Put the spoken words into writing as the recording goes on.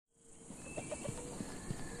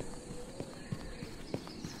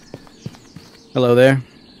Hello there,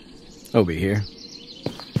 Obi here.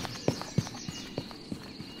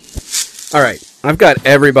 Alright, I've got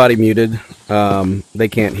everybody muted. They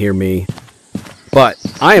can't hear me. But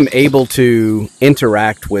I am able to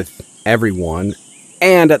interact with everyone,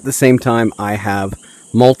 and at the same time I have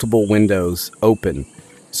multiple windows open.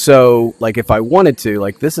 So, like, if I wanted to,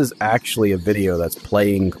 like, this is actually a video that's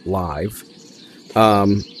playing live.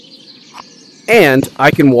 And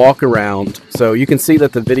I can walk around, so you can see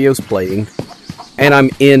that the video's playing, and I'm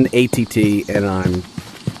in ATT, and I'm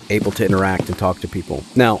able to interact and talk to people.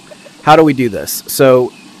 Now, how do we do this?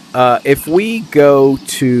 So, if we go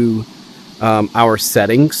to our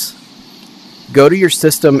settings, go to your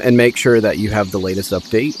system and make sure that you have the latest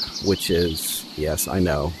update, which is, yes, I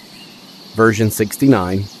know, version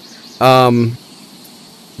 69.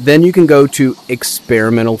 Then you can go to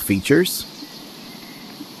experimental features.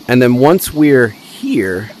 And then once we're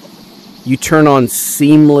here, you turn on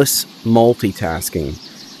seamless multitasking.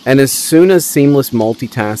 And as soon as seamless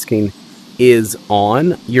multitasking is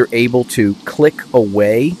on, you're able to click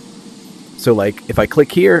away. So like if I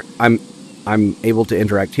click here, I'm able to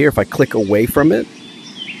interact here. If I click away from it,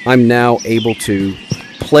 I'm now able to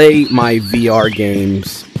play my VR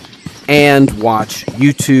games and watch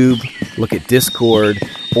YouTube, look at Discord,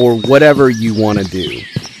 or whatever you want to do.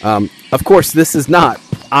 Of course, this is not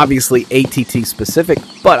obviously ATT specific,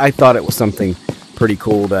 but I thought it was something pretty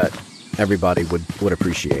cool that everybody would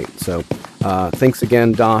appreciate. So thanks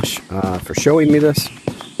again, Dosh, for showing me this.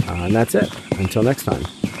 And that's it. Until next time.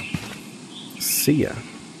 See ya.